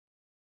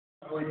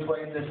We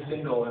played this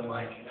single and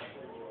like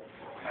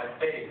had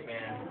faith,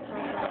 man.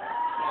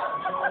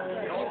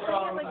 The old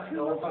songs,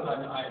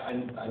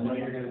 I know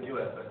you're gonna do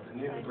it, but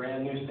the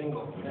brand new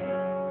single.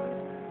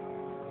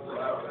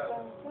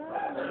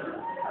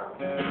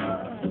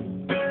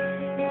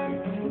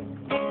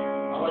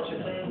 I'll let you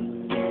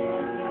sing.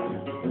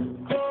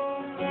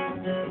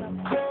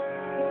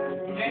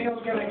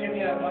 Daniel's gonna give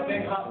you a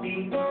big hot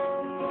beat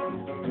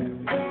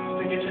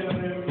to get you in the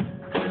mood.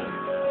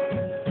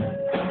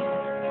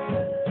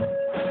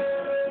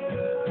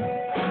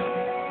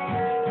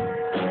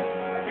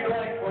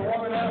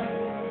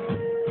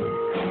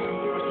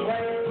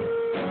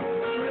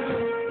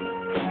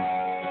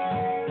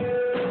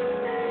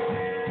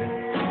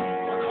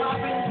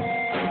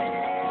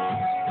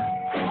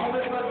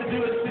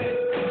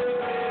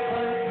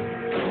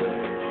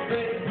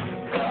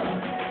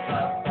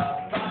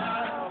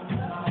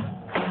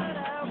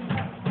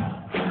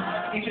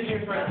 Each of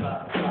your friends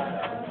up.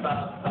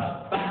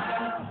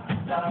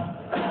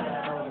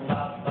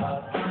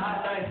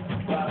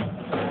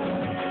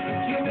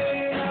 You may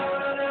know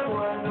that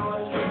one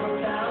noise from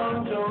town.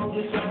 Don't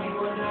you tell me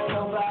when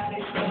nobody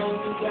slows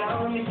you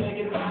down. You say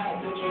goodbye,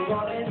 but you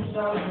wanted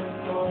something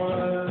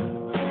more.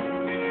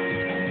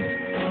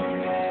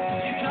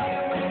 You tell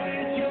your way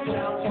it's your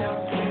downtown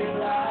street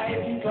life.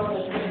 You go to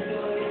street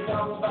till you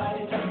don't find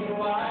it, tell me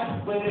why.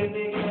 Where did it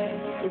begin?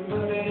 You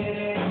put it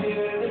into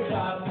the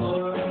top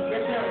floor.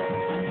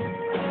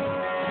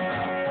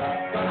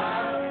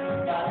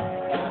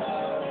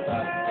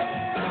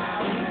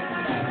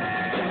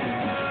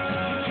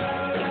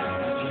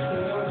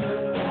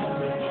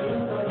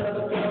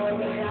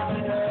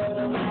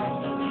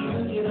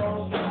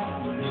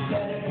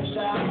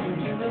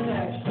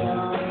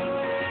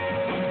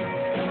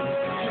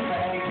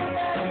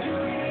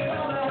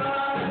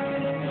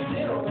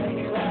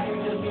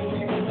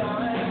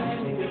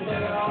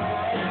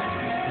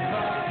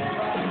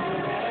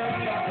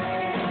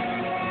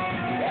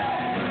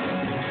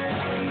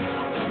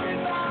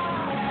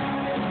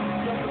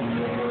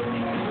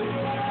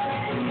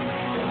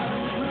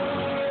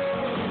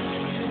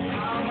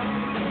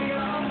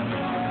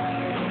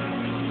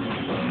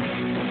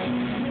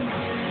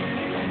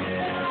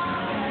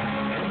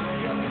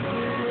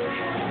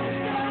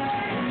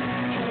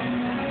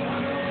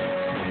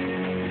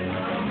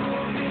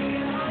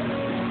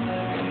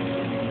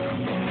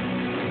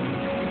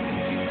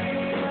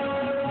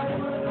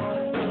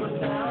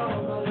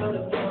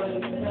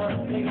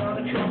 They're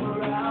gonna come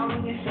around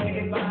and say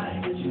goodbye,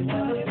 but you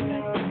never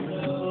feel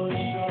so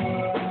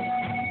sure.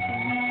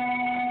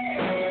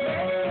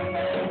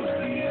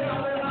 When you're on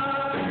the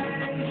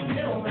line, you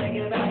still make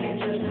it back in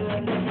just a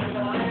different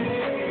time.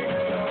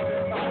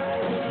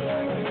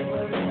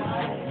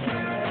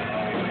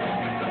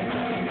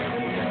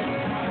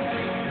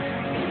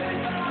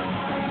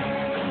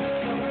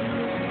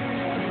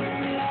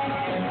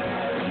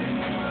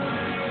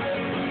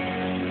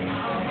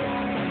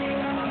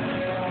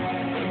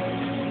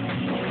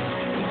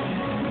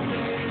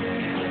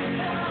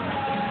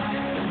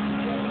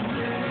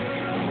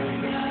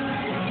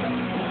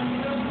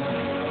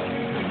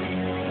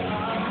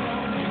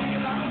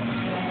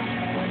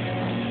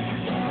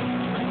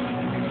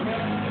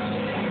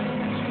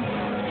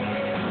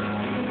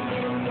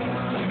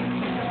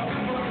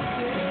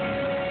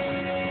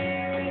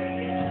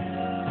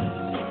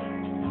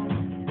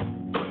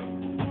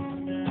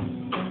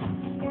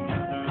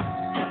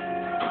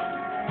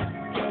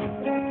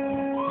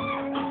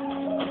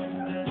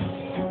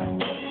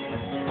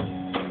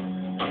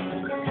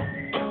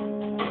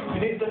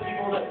 These are the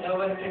people that know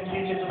it and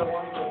teach it to the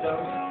ones that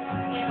don't.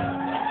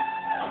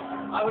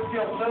 I would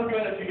feel so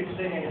good if you could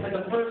sing it. It's like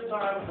the first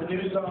time with a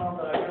new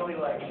song that I really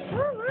like.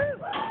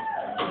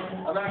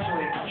 I'm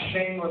actually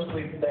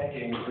shamelessly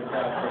begging for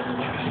crowd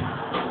participation.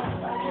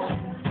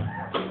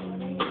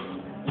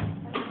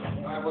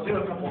 Alright, we'll do a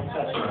couple of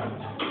test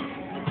runs.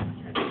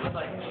 It's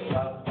like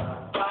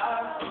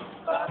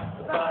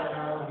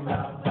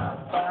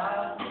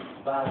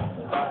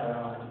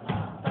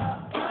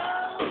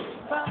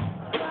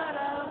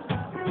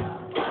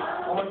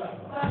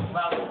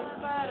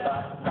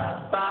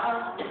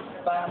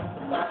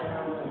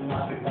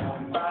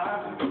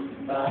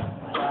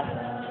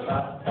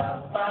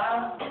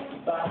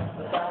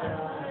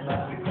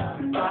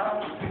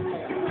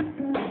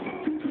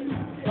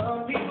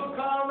some people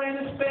call me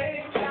the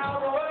space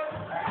cowboy.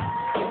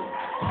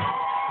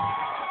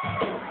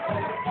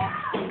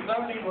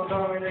 Some people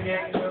call me the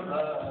gangster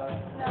blood.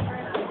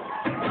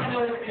 I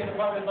know this kid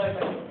apartment like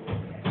that.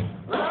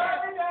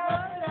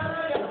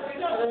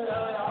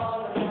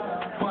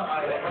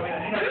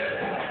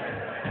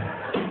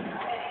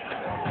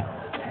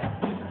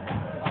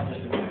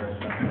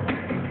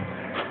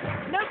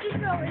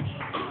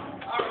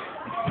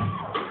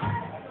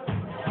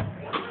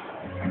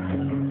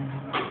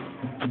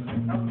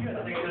 That was good.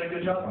 I think you did a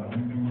good job on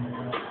it.